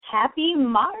Happy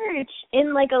March!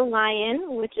 In like a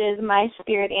lion, which is my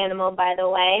spirit animal, by the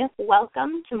way.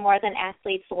 Welcome to More Than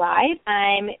Athletes Live.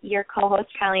 I'm your co-host,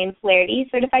 Colleen,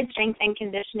 certified strength and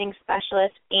conditioning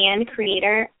specialist and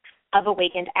creator of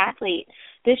Awakened Athlete.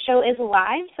 This show is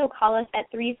live, so call us at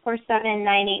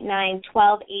 347-989-1286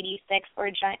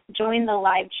 or join the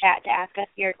live chat to ask us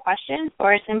your questions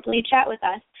or simply chat with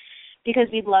us, because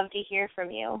we'd love to hear from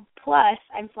you. Plus,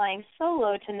 I'm flying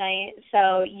solo tonight,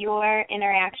 so your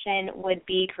interaction would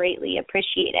be greatly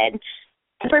appreciated.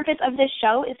 The purpose of this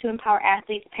show is to empower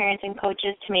athletes, parents, and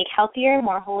coaches to make healthier,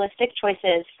 more holistic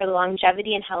choices for the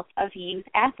longevity and health of youth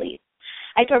athletes.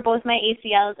 I tore both my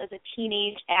ACLs as a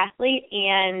teenage athlete,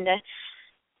 and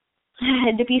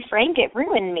to be frank, it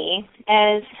ruined me.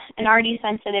 As an already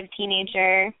sensitive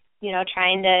teenager,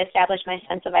 trying to establish my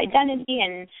sense of identity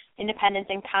and independence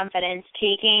and confidence,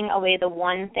 taking away the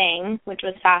one thing, which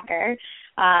was soccer,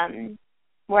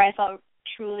 where I felt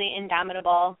truly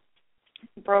indomitable,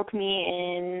 broke me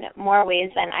in more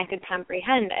ways than I could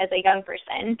comprehend as a young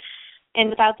person. And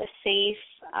without the safe,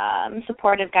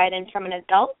 supportive guidance from an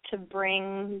adult to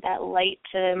bring that light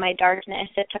to my darkness,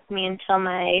 it took me until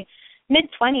my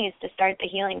mid-20s to start the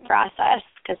healing process,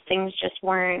 because things just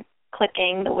weren't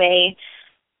clicking the way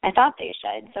I thought they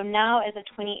should. So now, as a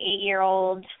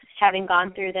 28-year-old, having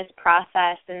gone through this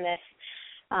process and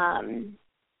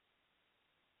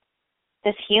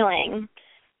this healing,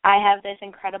 I have this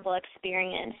incredible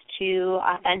experience to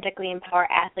authentically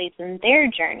empower athletes in their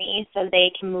journey so they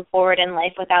can move forward in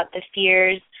life without the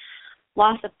fears,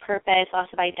 loss of purpose,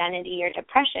 loss of identity, or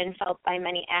depression felt by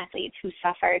many athletes who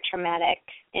suffer traumatic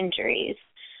injuries.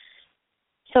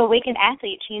 So Awakened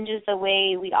Athlete changes the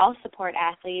way we all support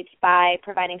athletes by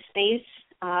providing space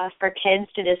for kids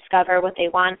to discover what they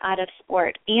want out of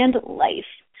sport and life.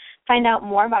 Find out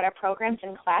more about our programs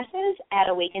and classes at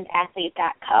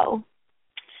awakenedathlete.co.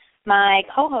 My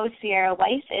co-host, Sierra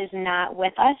Weiss, is not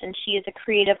with us, and she is a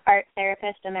creative art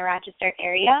therapist in the Rochester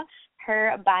area.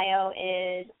 Her bio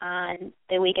is on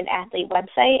the Awakened Athlete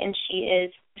website, and she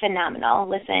is phenomenal.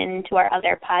 Listen to our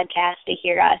other podcasts to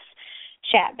hear us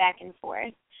chat back and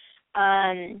forth.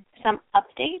 Some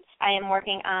updates. I am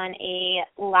working on a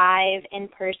live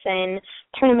in-person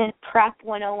tournament prep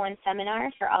 101 seminar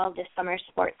for all of the summer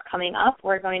sports coming up.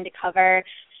 We're going to cover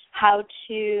how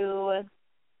to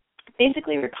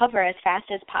basically recover as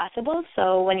fast as possible.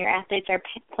 So when your athletes are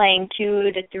playing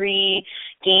 2 to 3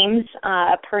 games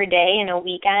per day in a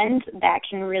weekend, that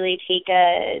can really take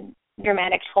a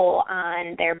dramatic toll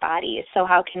on their bodies. So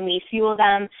how can we fuel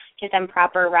them, give them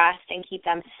proper rest, and keep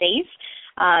them safe,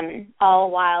 all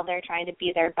while they're trying to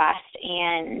be their best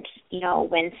and,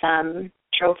 win some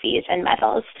trophies and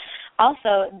medals.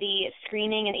 Also, the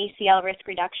screening and ACL risk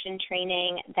reduction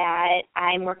training that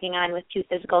I'm working on with 2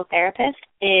 physical therapists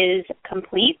is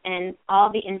complete, and all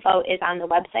the info is on the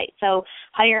website. So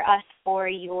hire us for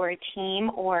your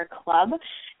team or club,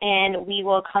 and we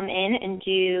will come in and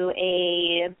do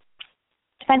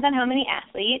depends on how many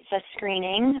athletes, a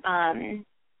screening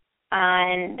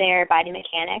on their body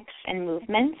mechanics and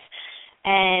movements,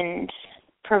 and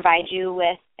provide you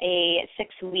with a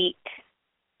 6-week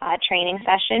training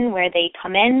session where they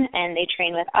come in and they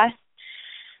train with us,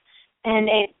 and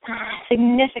it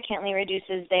significantly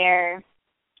reduces their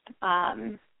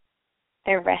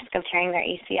risk of tearing their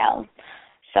ACL.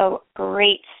 So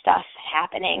great stuff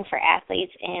happening for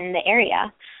athletes in the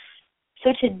area.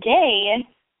 So today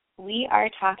we are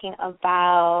talking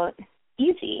about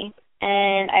easy,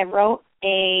 and I wrote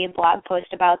a blog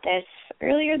post about this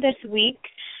earlier this week,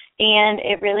 and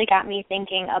it really got me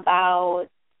thinking about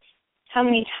how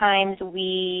many times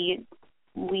we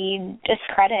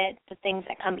discredit the things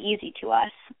that come easy to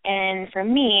us. And for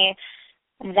me,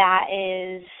 that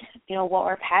is, what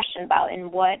we're passionate about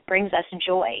and what brings us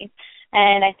joy.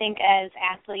 And I think as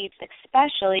athletes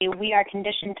especially, we are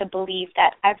conditioned to believe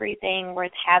that everything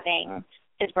worth having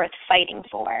is worth fighting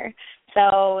for.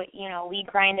 So, we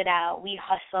grind it out. We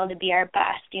hustle to be our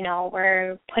best.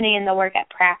 We're putting in the work at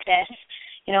practice.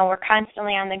 We're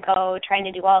constantly on the go trying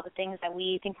to do all the things that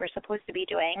we think we're supposed to be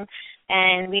doing.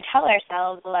 And we tell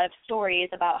ourselves a lot of stories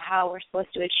about how we're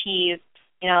supposed to achieve,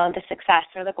 the success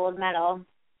or the gold medal.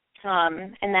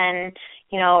 And then,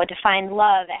 to find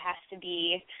love, it has to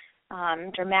be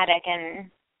dramatic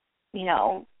and,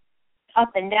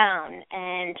 up and down.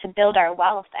 And to build our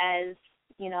wealth as,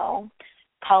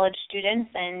 college students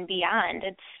and beyond,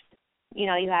 it's, you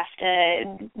have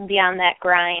to be on that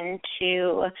grind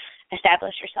to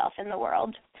establish yourself in the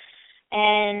world.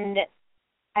 And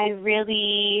I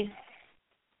really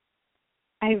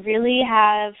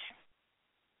have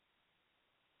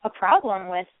a problem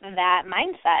with that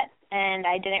mindset. and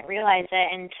I didn't realize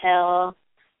it until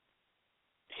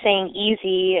saying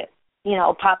easy,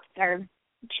 popped, or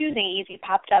choosing easy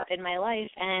popped up in my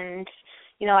life, and,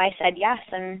 I said yes,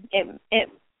 and it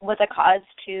was a cause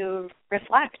to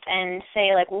reflect and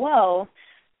say, like, whoa,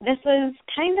 this was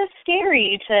kind of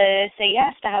scary to say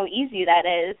yes to how easy that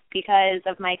is because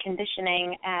of my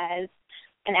conditioning as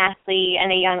an athlete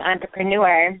and a young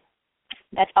entrepreneur.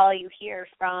 That's all you hear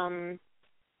from,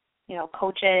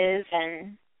 coaches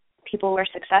and people who are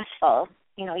successful.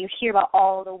 You hear about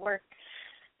all the work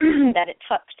that it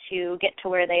took to get to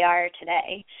where they are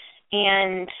today.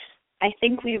 And I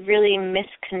think we really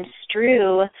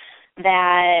misconstrue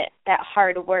that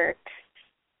hard work,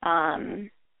 as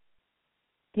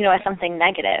something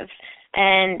negative.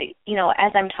 And,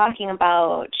 as I'm talking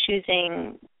about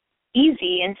choosing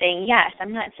easy and saying yes,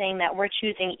 I'm not saying that we're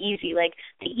choosing easy, like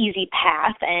the easy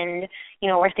path and,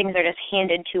 where things are just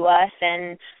handed to us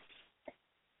and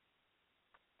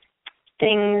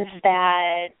things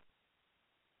that,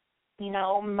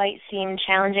 might seem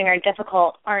challenging or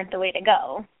difficult aren't the way to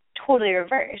go. Totally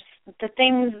reverse. The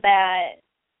things that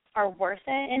are worth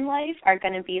it in life are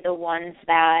going to be the ones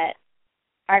that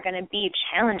are going to be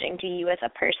challenging to you as a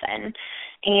person.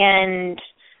 And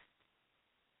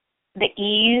the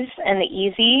ease and the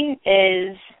easy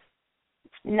is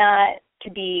not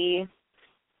to be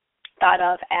thought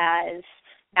of as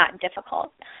not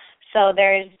difficult. So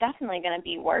there's definitely going to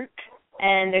be work,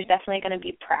 and there's definitely going to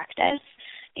be practice.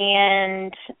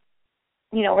 And,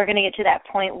 we're going to get to that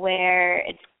point where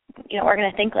it's, we're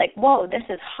going to think like, whoa, this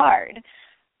is hard.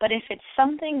 But if it's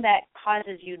something that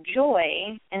causes you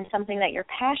joy and something that you're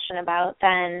passionate about,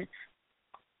 then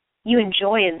you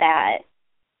enjoy that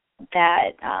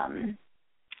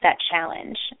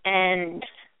challenge. And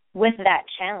with that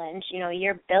challenge,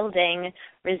 you're building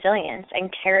resilience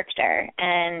and character,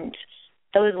 and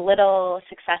those little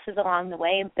successes along the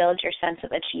way build your sense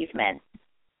of achievement.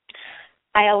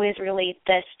 I always relate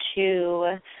this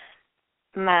to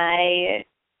my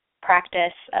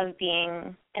practice of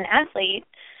being an athlete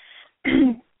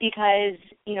because,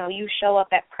 you show up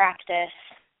at practice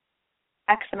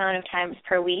X amount of times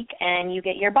per week and you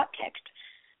get your butt kicked.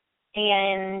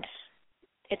 And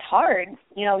it's hard.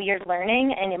 You're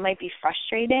learning and it might be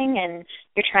frustrating and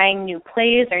you're trying new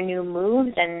plays or new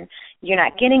moves and you're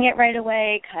not getting it right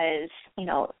away because,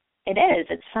 it is.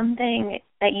 It's something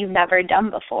that you've never done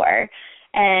before.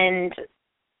 And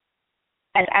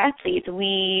as athletes,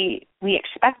 we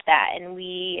expect that and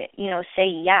we, say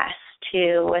yes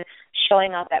to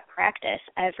showing up at practice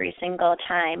every single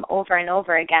time over and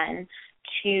over again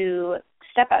to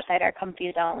step outside our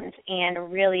comfy zones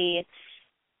and really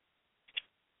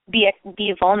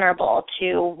be vulnerable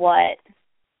to what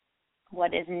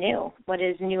is new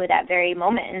at that very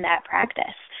moment in that practice.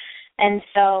 And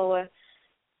so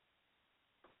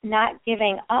not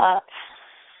giving up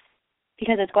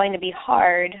because it's going to be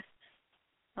hard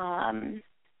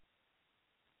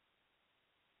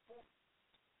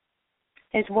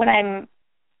is what I'm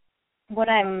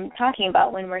talking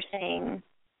about when we're saying,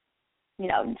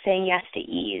 saying yes to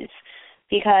ease,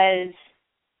 because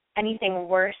anything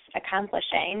worth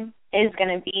accomplishing is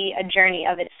going to be a journey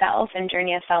of itself and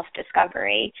journey of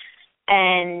self-discovery,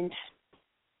 and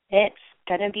it's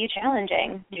going to be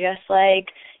challenging, just like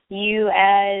you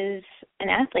as an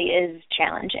athlete is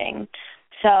challenging.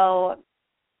 So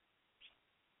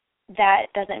that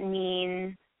doesn't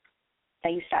mean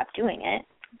that you stop doing it.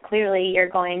 Clearly, you're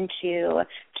going to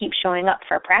keep showing up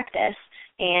for practice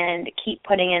and keep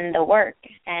putting in the work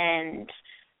and,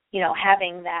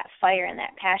 having that fire and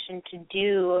that passion to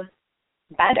do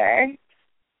better.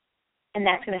 And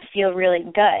that's going to feel really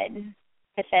good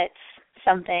if it's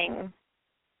something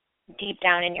deep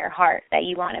down in your heart that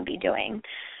you want to be doing.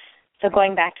 So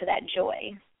going back to that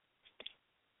joy.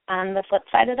 On the flip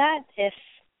side of that, if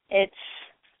it's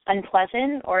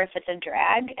unpleasant or if it's a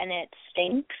drag and it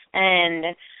stinks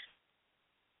and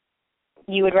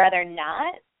you would rather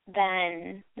not,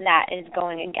 then that is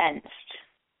going against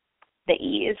the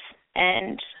ease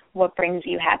and what brings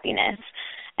you happiness.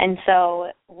 And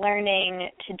so learning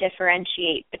to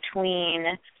differentiate between,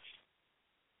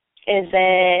 is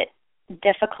it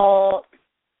difficult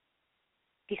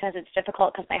because it's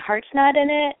difficult because my heart's not in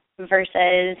it,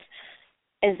 versus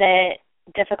is it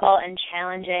difficult and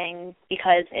challenging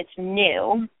because it's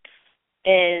new,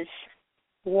 is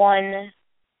one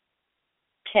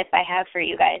tip I have for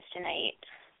you guys tonight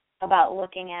about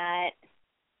looking at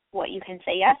what you can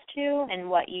say yes to and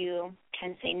what you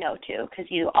can say no to, because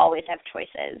you always have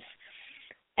choices.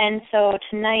 And so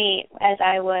tonight, as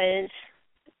I was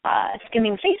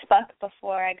skimming Facebook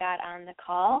before I got on the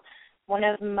call, one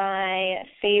of my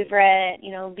favorite,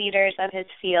 leaders of his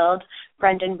field,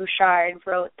 Brendan Bouchard,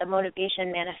 wrote the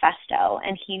Motivation Manifesto,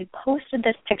 and he posted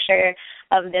this picture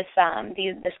of this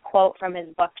quote from his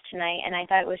book tonight, and I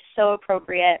thought it was so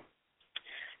appropriate.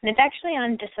 And it's actually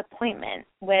on disappointment,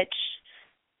 which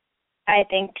I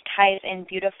think ties in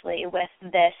beautifully with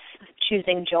this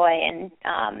choosing joy and,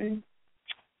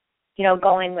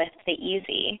 going with the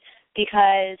easy.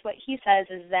 Because what he says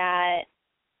is that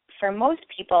for most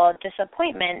people,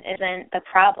 disappointment isn't the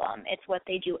problem. It's what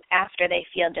they do after they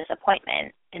feel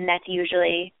disappointment, and that's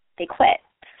usually they quit.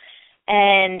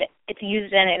 And it's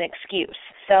used in an excuse.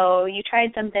 So you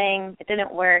tried something, it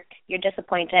didn't work, you're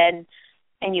disappointed,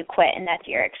 and you quit, and that's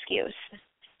your excuse.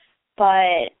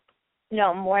 But,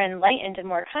 more enlightened and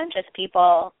more conscious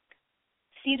people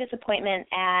see disappointment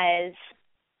as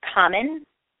common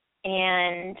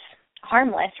and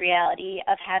harmless reality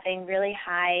of having really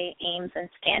high aims and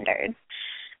standards.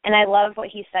 And I love what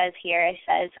he says here. He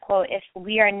says, quote, "If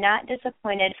we are not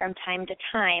disappointed from time to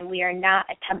time, we are not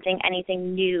attempting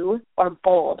anything new or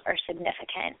bold or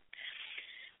significant."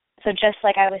 So just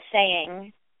like I was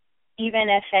saying, even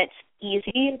if it's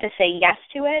easy to say yes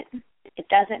to it, it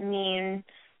doesn't mean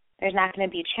there's not going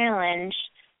to be challenge,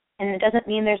 and it doesn't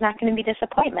mean there's not going to be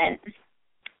disappointment.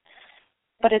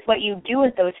 But it's what you do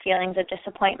with those feelings of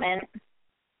disappointment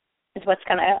is what's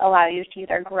going to allow you to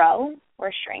either grow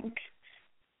or shrink.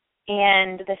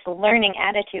 And this learning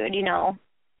attitude,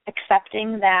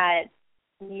 accepting that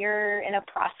you're in a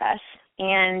process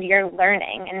and you're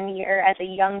learning, and you're, as a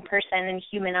young person and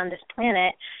human on this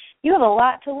planet, you have a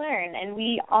lot to learn, and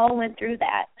we all went through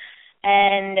that.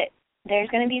 And there's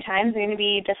going to be times you're going to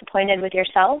be disappointed with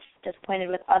yourself, disappointed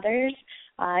with others,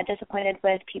 disappointed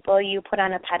with people you put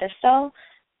on a pedestal,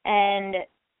 and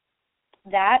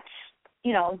that's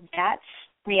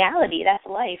reality, that's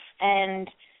life. And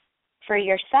for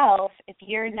yourself, if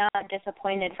you're not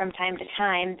disappointed from time to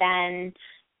time, then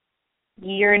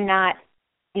you're not,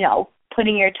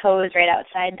 putting your toes right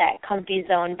outside that comfy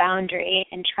zone boundary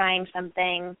and trying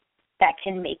something that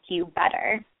can make you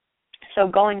better. So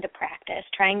going to practice,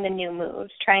 trying the new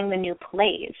moves, trying the new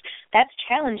plays, that's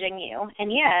challenging you.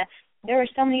 And yeah, there were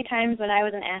so many times when I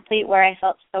was an athlete where I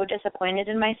felt so disappointed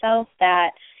in myself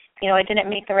that, I didn't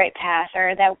make the right pass,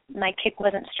 or that my kick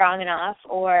wasn't strong enough,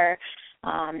 or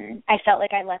I felt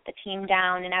like I let the team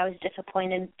down, and I was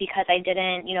disappointed because I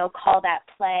didn't, call that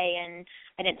play, and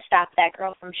I didn't stop that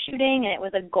girl from shooting, and it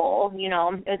was a goal.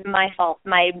 It was my fault.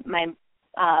 My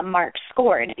mark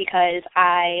scored because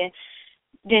I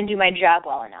didn't do my job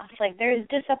well enough. Like, there's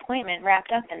disappointment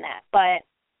wrapped up in that. But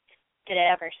did it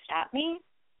ever stop me?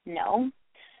 No,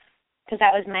 because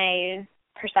that was my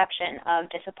perception of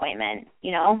disappointment.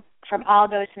 From all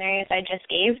those scenarios I just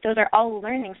gave, those are all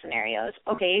learning scenarios.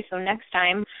 Okay, so next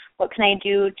time, what can I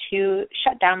do to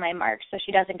shut down my mark so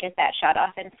she doesn't get that shot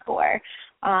off and score?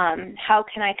 How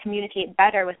can I communicate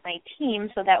better with my team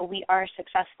so that we are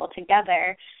successful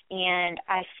together and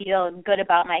I feel good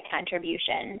about my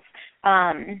contributions?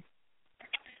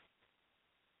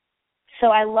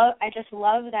 So I just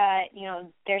love that,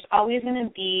 there's always going to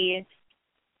be,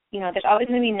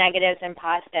 negatives and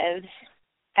positives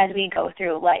as we go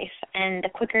through life. And the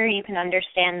quicker you can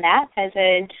understand that as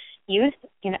a youth,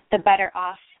 the better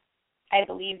off I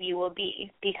believe you will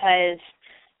be, because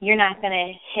you're not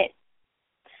going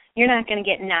to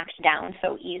get knocked down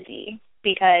so easy,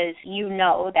 because you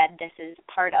know that this is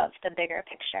part of the bigger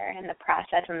picture and the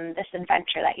process and this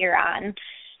adventure that you're on.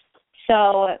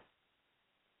 So,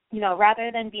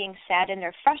 rather than being saddened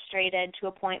or frustrated to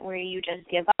a point where you just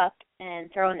give up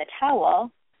and throw in the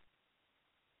towel,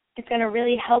 it's going to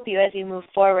really help you as you move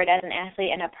forward as an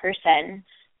athlete and a person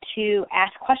to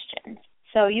ask questions.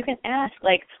 So you can ask,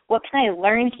 what can I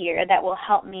learn here that will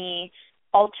help me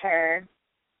alter,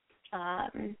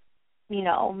 my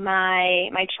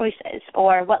choices,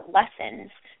 or what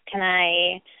lessons can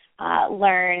I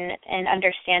learn and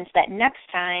understand so that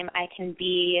next time I can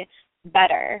be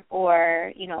better,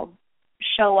 or,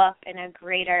 show up in a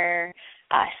greater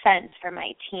sense for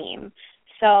my team.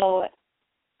 So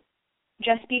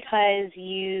just because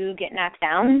you get knocked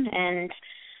down and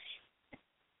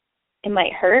it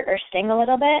might hurt or sting a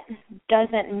little bit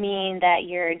doesn't mean that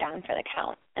you're down for the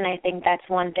count. And I think that's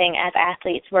one thing as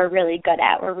athletes we're really good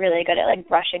at. We're really good at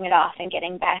brushing it off and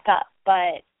getting back up.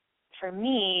 But for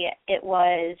me, it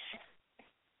was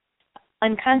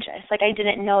unconscious. I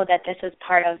didn't know that this was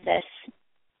part of this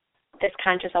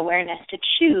conscious awareness to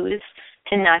choose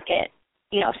to not get,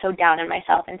 so down on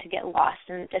myself and to get lost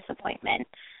in disappointment.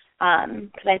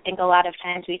 Because I think a lot of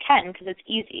times we can, because it's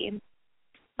easy.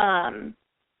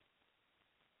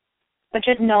 But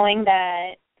just knowing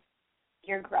that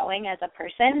you're growing as a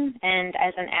person and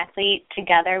as an athlete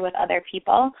together with other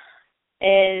people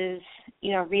is,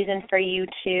 reason for you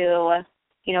to,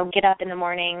 get up in the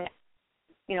morning,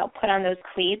 put on those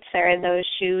cleats or those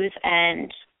shoes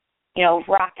and,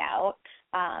 rock out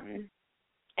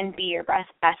and be your best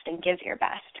and give your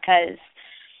best. Because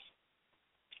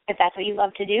if that's what you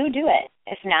love to do, do it.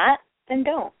 If not, then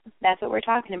don't. That's what we're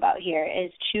talking about here,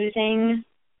 is choosing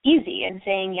easy and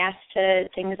saying yes to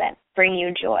things that bring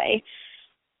you joy.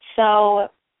 So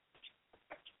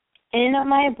in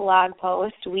my blog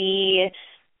post, it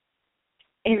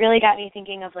really got me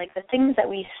thinking of like the things that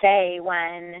we say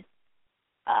when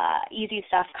easy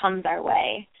stuff comes our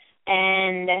way.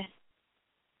 And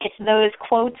it's those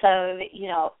quotes of,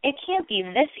 it can't be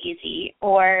this easy,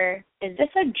 or is this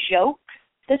a joke?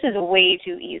 This is way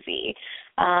too easy.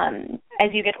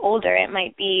 As you get older, it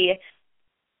might be,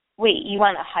 wait, you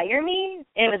want to hire me?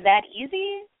 It was that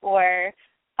easy? Or,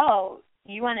 oh,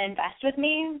 you want to invest with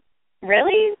me?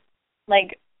 Really?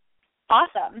 Like,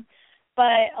 awesome.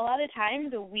 But a lot of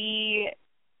times we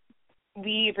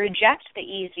reject the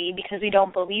easy because we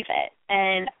don't believe it.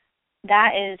 And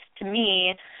that is, to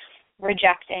me,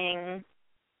 rejecting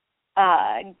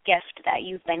a gift that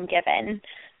you've been given.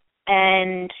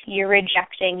 And you're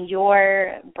rejecting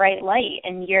your bright light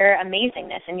and your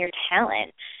amazingness and your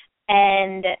talent.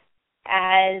 And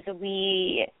as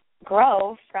we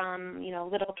grow from,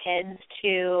 little kids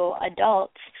to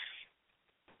adults,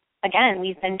 again,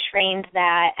 we've been trained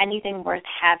that anything worth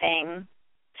having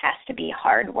has to be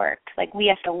hard work. Like, we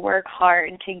have to work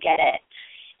hard to get it.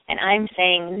 And I'm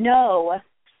saying, no,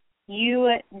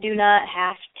 you do not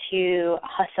have to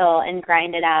hustle and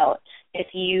grind it out if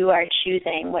you are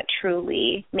choosing what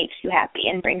truly makes you happy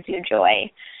and brings you joy.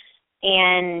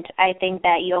 And I think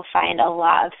that you'll find a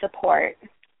lot of support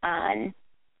on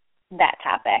that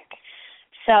topic.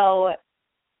 So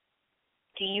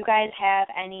do you guys have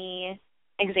any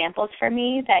examples for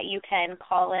me that you can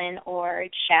call in or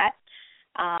chat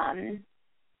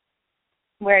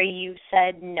where you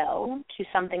said no to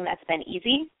something that's been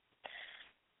easy?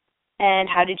 And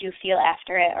how did you feel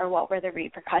after it, or what were the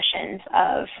repercussions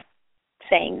of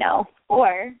saying no?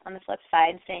 Or, on the flip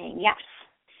side, saying yes?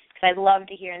 Because I'd love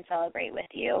to hear and celebrate with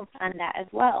you on that as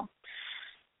well.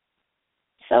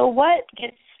 So what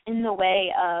gets in the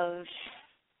way of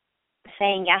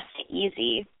saying yes to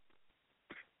easy?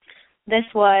 This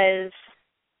was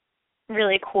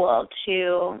really cool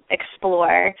to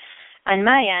explore on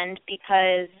my end,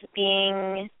 because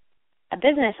being a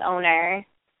business owner,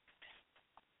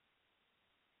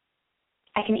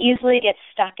 I can easily get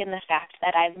stuck in the fact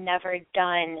that I've never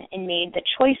done and made the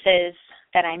choices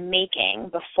that I'm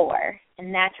making before.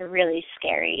 And that's really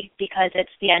scary, because it's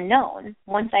the unknown.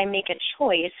 Once I make a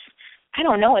choice, I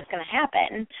don't know what's going to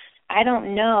happen. I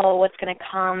don't know what's going to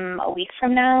come a week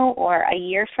from now or a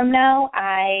year from now.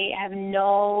 I've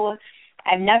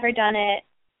never done it,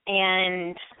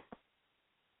 and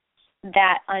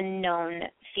that unknown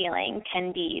feeling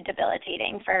can be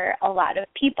debilitating for a lot of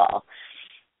people.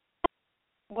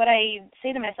 What I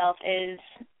say to myself is,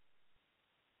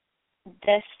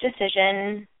 this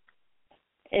decision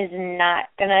is not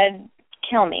going to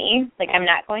kill me. Like, I'm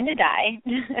not going to die,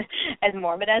 as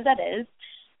morbid as that is,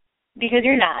 because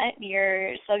you're not.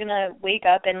 You're still going to wake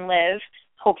up and live,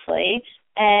 hopefully.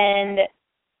 And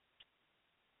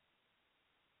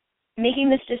making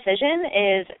this decision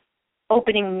is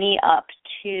opening me up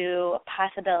to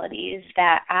possibilities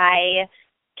that I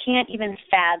can't even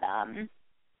fathom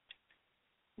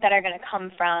that are going to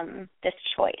come from this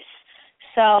choice.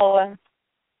 So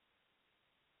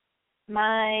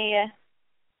my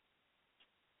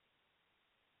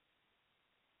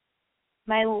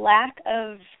lack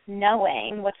of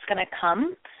knowing what's going to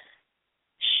come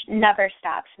never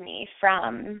stops me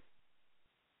from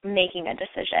making a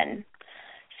decision.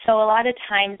 So a lot of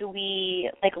times we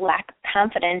lack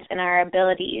confidence in our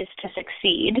abilities to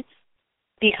succeed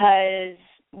because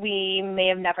we may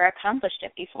have never accomplished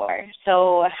it before.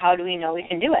 So how do we know we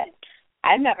can do it?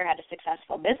 I've never had a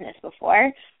successful business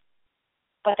before,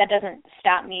 but that doesn't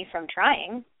stop me from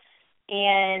trying.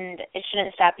 And it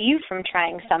shouldn't stop you from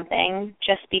trying something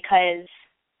just because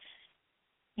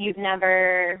you've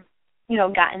never,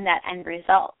 gotten that end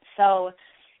result. So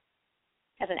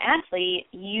as an athlete,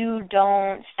 you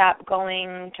don't stop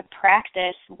going to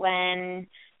practice when,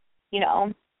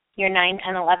 you're 9,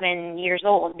 10, 11 years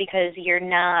old because you're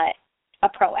not a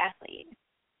pro athlete.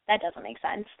 That doesn't make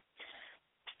sense.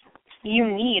 You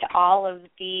need all of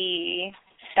the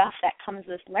stuff that comes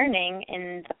with learning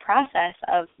in the process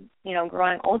of,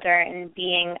 growing older and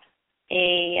being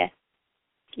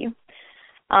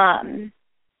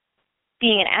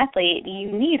being an athlete,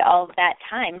 you need all of that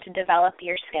time to develop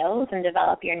your skills and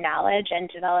develop your knowledge and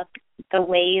develop the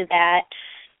way that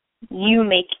you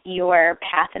make your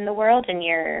path in the world and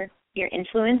your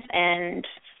influence and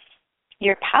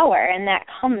your power, and that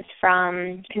comes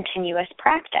from continuous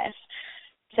practice.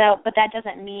 So, but that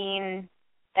doesn't mean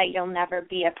that you'll never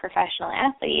be a professional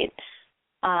athlete,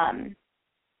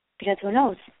 because who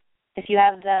knows? If you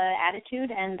have the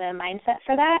attitude and the mindset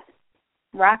for that,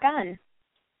 rock on.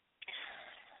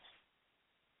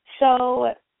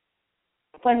 So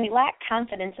when we lack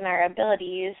confidence in our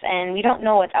abilities and we don't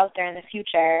know what's out there in the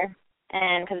future,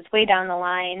 and because it's way down the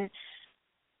line,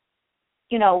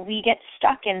 we get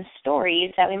stuck in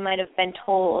stories that we might have been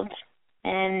told,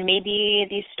 and maybe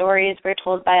these stories were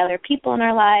told by other people in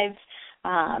our lives,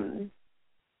 and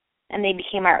they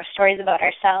became our stories about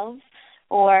ourselves,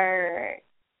 or,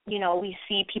 we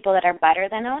see people that are better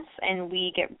than us and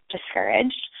we get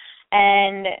discouraged,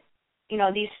 and,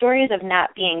 these stories of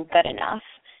not being good enough,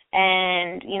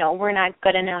 and, we're not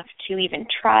good enough to even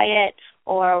try it,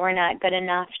 or we're not good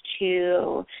enough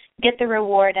to get the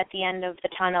reward at the end of the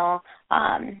tunnel.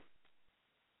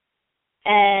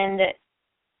 And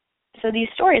so these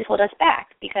stories hold us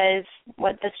back, because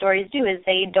what the stories do is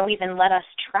they don't even let us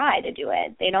try to do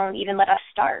it. They don't even let us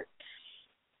start.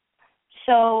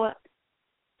 So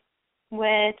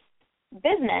with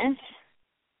business,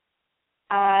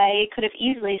 I could have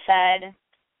easily said,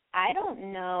 I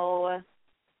don't know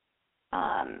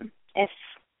if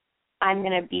I'm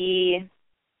going to be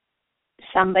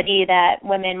somebody that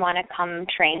women want to come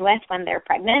train with when they're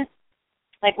pregnant.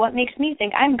 Like, what makes me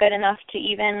think I'm good enough to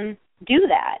even do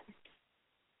that?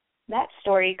 That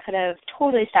story could have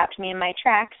totally stopped me in my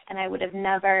tracks, and I would have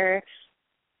never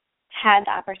had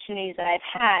the opportunities that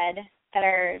I've had that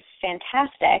are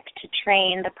fantastic to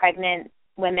train the pregnant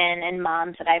women and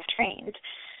moms that I've trained.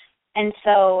 And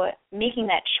so making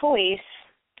that choice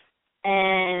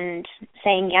and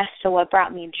saying yes to what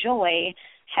brought me joy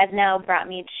has now brought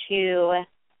me to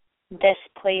this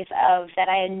place of that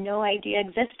I had no idea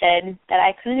existed, that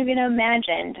I couldn't even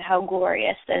imagined how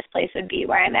glorious this place would be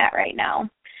where I'm at right now.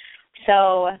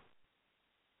 So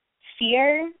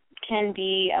fear can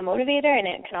be a motivator, and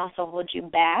it can also hold you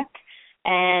back,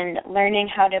 and learning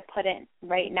how to put it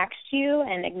right next to you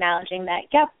and acknowledging that,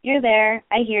 yep, you're there,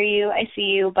 I hear you, I see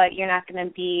you, but you're not going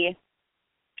to be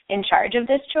in charge of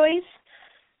this choice,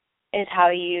 is how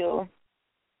you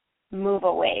move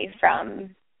away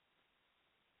from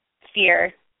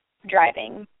fear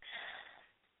driving.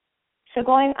 So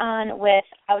going on with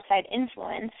outside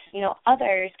influence,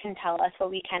 others can tell us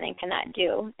what we can and cannot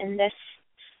do. And this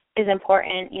is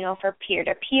important, for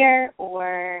peer-to-peer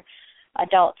or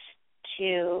adults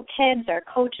to kids or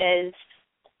coaches.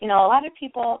 A lot of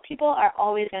people are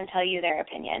always going to tell you their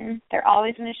opinion. They're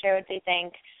always going to share what they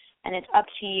think, and it's up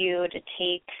to you to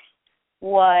take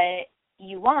what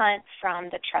you want from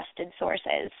the trusted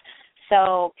sources.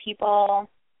 So people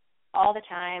all the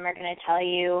time are going to tell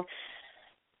you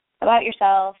about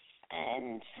yourself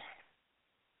and,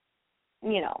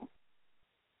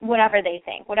 whatever they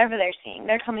think, whatever they're seeing.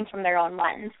 They're coming from their own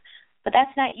lens. But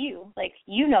that's not you. Like,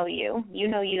 you know you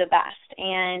the best.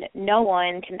 And no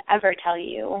one can ever tell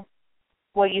you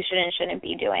what you should and shouldn't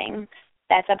be doing.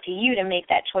 That's up to you to make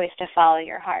that choice to follow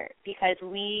your heart. Because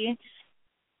we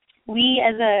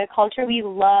as a culture, we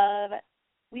love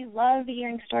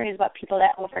hearing stories about people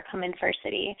that overcome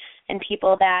adversity and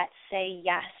people that say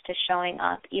yes to showing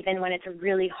up even when it's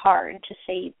really hard to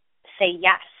say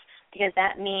yes, because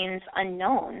that means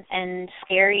unknown and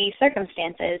scary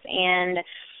circumstances and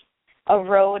a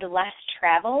road less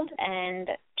traveled and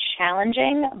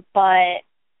challenging, but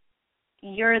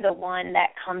you're the one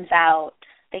that comes out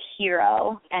the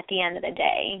hero at the end of the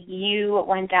day. You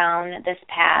went down this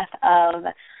path of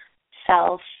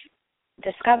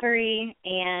self-discovery,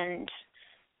 and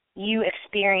you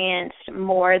experienced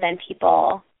more than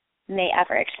people may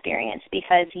ever experience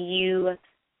because you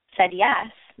said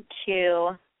yes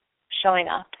to showing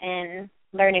up and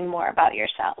learning more about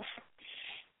yourself.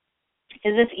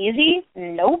 Is this easy?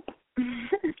 Nope.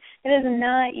 It is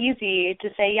not easy to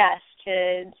say yes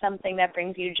to something that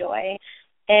brings you joy.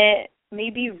 It may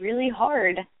be really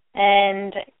hard,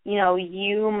 and,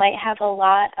 you might have a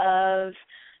lot of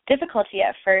difficulty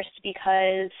at first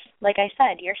because, like I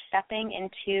said, you're stepping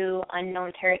into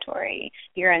unknown territory.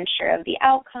 You're unsure of the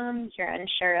outcome. You're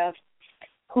unsure of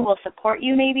who will support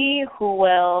you, maybe, who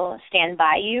will stand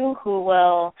by you, who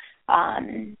will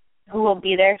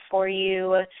be there for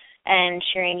you and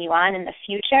cheering you on in the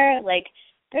future. Like,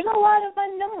 there's a lot of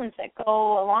unknowns that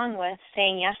go along with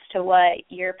saying yes to what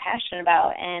you're passionate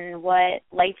about and what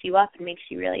lights you up and makes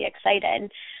you really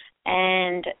excited.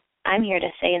 And I'm here to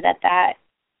say that that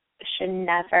should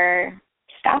never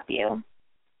stop you.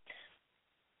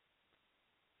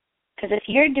 Because if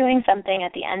you're doing something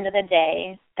at the end of the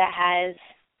day that has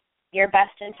your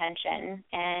best intention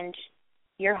and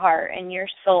your heart and your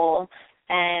soul,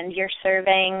 and you're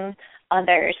serving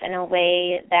others in a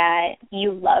way that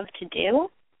you love to do,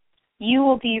 you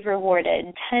will be rewarded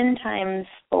 10 times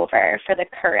over for the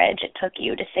courage it took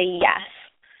you to say yes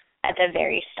at the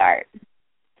very start.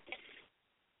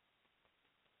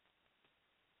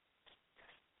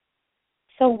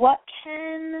 So what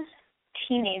can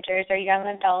teenagers or young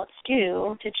adults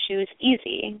do to choose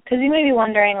easy? Because you may be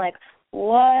wondering,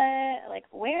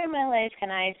 where in my life can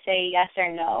I say yes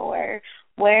or no, or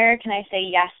where can I say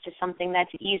yes to something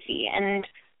that's easy? And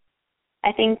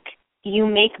I think you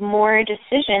make more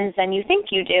decisions than you think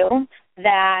you do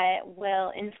that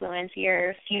will influence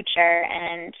your future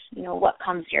and, what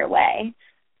comes your way.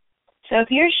 So if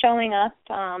you're showing up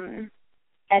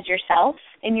as yourself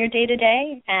in your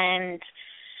day-to-day, and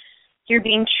you're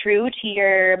being true to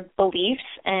your beliefs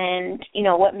and,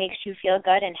 what makes you feel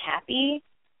good and happy,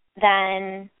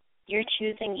 then you're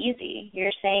choosing easy.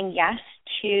 You're saying yes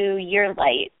to your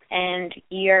light and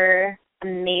your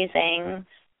amazing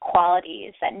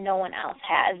qualities that no one else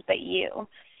has but you.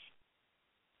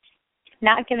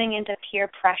 Not giving into peer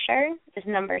pressure is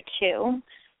number 2,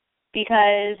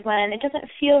 because when it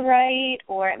doesn't feel right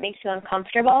or it makes you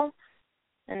uncomfortable,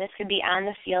 and this could be on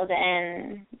the field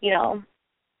and,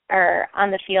 or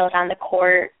on the field, on the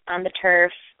court, on the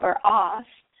turf, or off,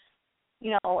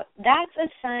 that's a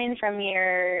sign from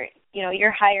your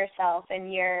higher self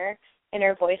and your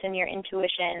inner voice and your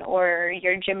intuition, or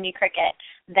your Jiminy Cricket,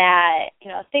 that,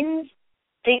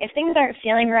 if things aren't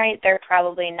feeling right, they're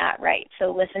probably not right.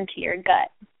 So listen to your gut.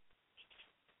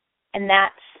 And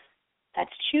that's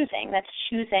choosing. That's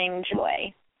choosing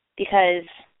joy, because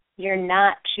you're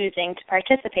not choosing to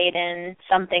participate in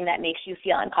something that makes you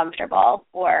feel uncomfortable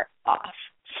or off.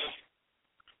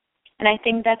 And I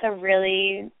think that's a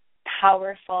really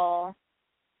powerful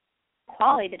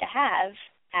quality to have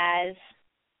as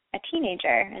a teenager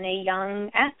and a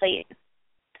young athlete.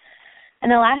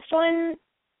 And the last one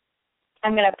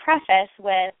I'm going to preface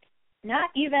with, not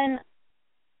even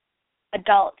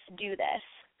adults do this,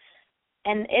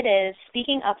 and it is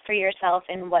speaking up for yourself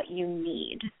and what you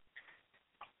need.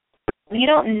 We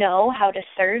don't know how to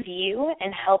serve you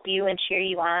and help you and cheer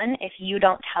you on if you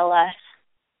don't tell us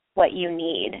what you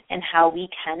need and how we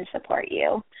can support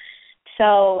you.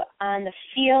 So on the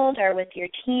field or with your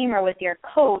team or with your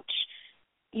coach,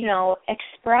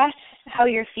 express how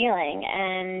you're feeling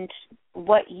and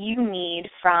what you need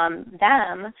from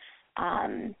them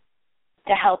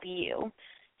to help you.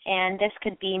 And this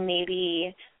could be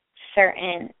maybe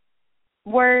certain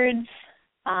words,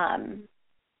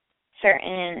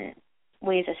 certain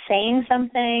ways of saying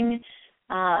something.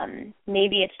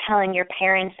 Maybe it's telling your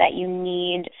parents that you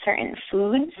need certain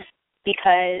foods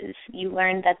because you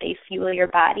learned that they fuel your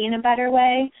body in a better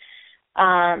way.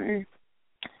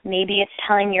 Maybe it's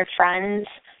telling your friends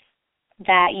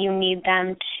that you need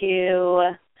them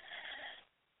to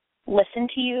listen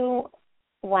to you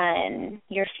when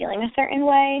you're feeling a certain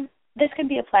way. This could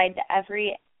be applied to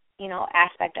every,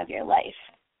 aspect of your life.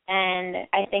 And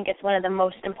I think it's one of the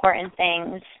most important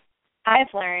things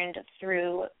I've learned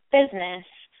through business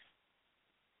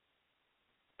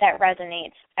that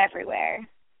resonates everywhere,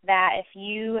 that if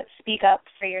you speak up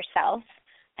for yourself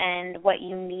and what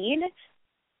you need,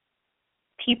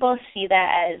 people see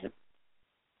that as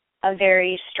a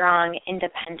very strong,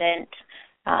 independent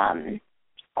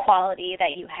quality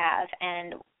that you have,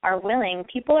 and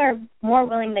people are more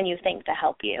willing than you think to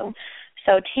help you.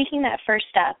 So taking that first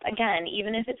step, again,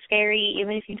 even if it's scary,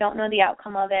 even if you don't know the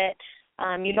outcome of it,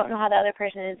 you don't know how the other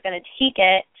person is going to take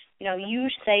it, you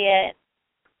say it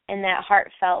in that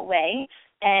heartfelt way,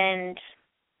 and,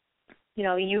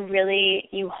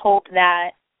 you hope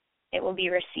that it will be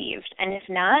received. And if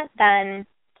not, then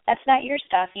that's not your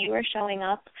stuff. You are showing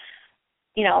up,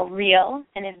 real.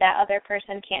 And if that other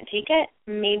person can't take it,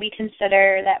 maybe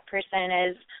consider that person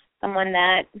as someone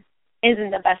that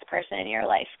isn't the best person in your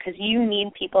life, because you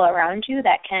need people around you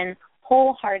that can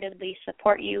wholeheartedly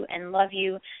support you and love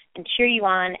you and cheer you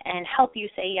on and help you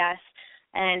say yes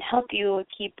and help you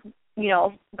keep,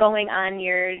 going on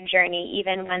your journey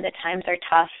even when the times are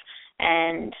tough.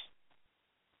 And,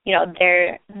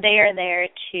 they are there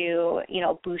to,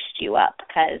 boost you up,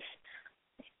 because,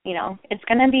 it's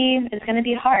going to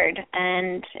be hard,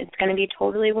 and it's going to be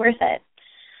totally worth it.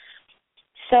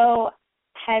 So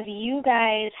have you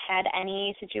guys had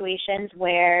any situations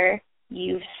where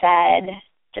you've said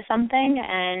to something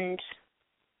and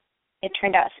it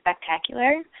turned out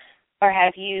spectacular? Or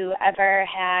have you ever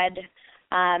had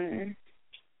an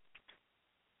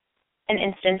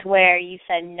instance where you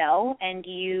said no and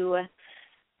you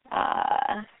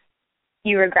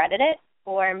regretted it?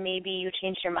 Or maybe you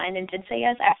changed your mind and did say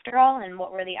yes after all, and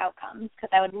what were the outcomes? Because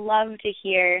I would love to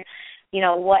hear,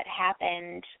 what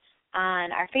happened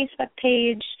on our Facebook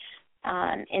page,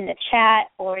 in the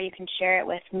chat, or you can share it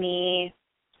with me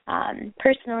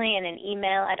personally in an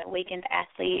email at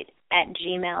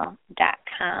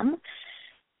awakenedathlete@gmail.com.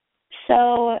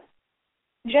 So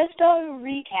just a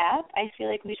recap, I feel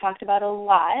like we talked about a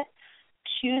lot.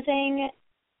 Choosing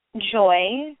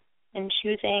joy and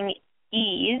choosing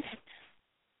ease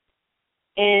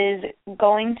is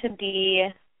going to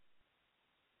be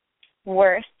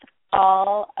worth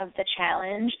all of the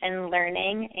challenge and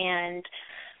learning and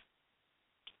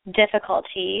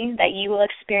difficulty that you will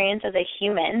experience as a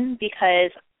human,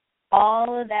 because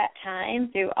all of that time,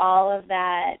 through all of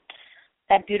that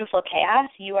beautiful chaos,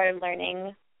 you are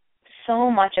learning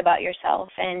so much about yourself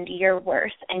and your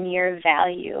worth and your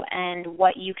value and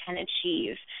what you can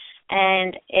achieve.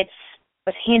 And it's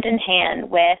hand in hand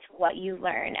with what you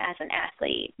learn as an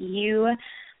athlete. You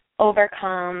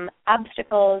overcome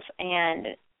obstacles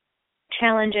and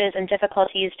challenges and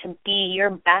difficulties to be your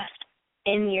best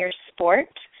in your sport,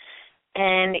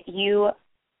 and you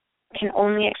can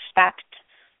only expect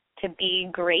to be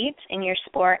great in your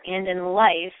sport and in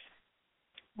life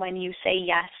when you say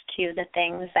yes to the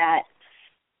things that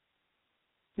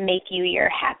make you your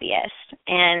happiest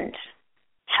and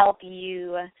help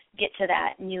you get to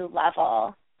that new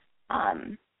level.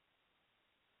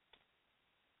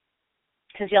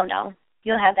 Because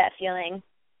you'll have that feeling,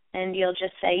 and you'll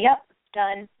just say, yep,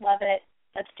 done, love it,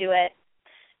 let's do it.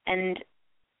 And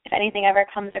if anything ever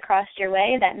comes across your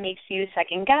way that makes you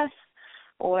second guess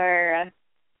or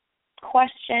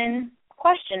question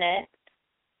it.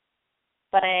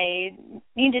 But I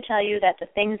need to tell you that the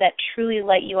things that truly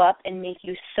light you up and make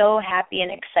you so happy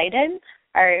and excited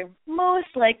are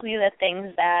most likely the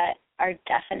things that are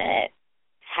definite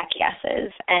heck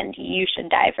yeses, and you should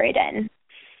dive right in.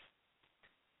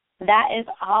 That is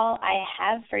all I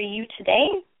have for you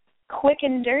today. Quick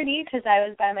and dirty, because I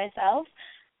was by myself.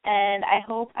 And I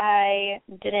hope I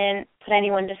didn't put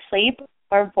anyone to sleep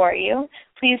or bore you.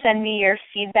 Please send me your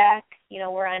feedback.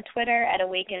 We're on Twitter at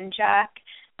AwakenJock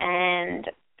and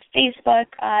Facebook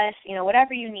us,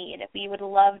 whatever you need. We would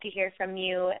love to hear from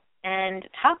you and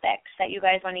topics that you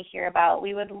guys want to hear about.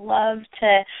 We would love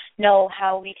to know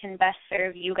how we can best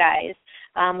serve you guys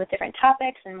with different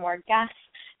topics and more guests,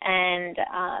 and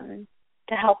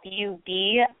to help you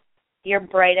be your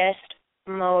brightest,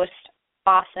 most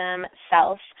awesome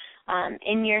self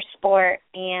in your sport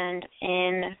and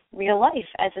in real life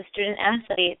as a student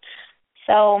athlete.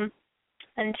 So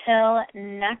until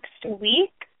next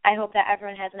week, I hope that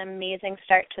everyone has an amazing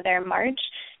start to their March.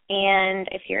 And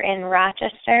if you're in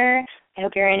Rochester, I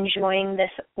hope you're enjoying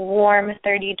this warm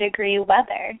 30-degree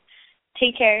weather.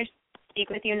 Take care. Speak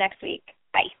with you next week.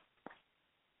 Bye.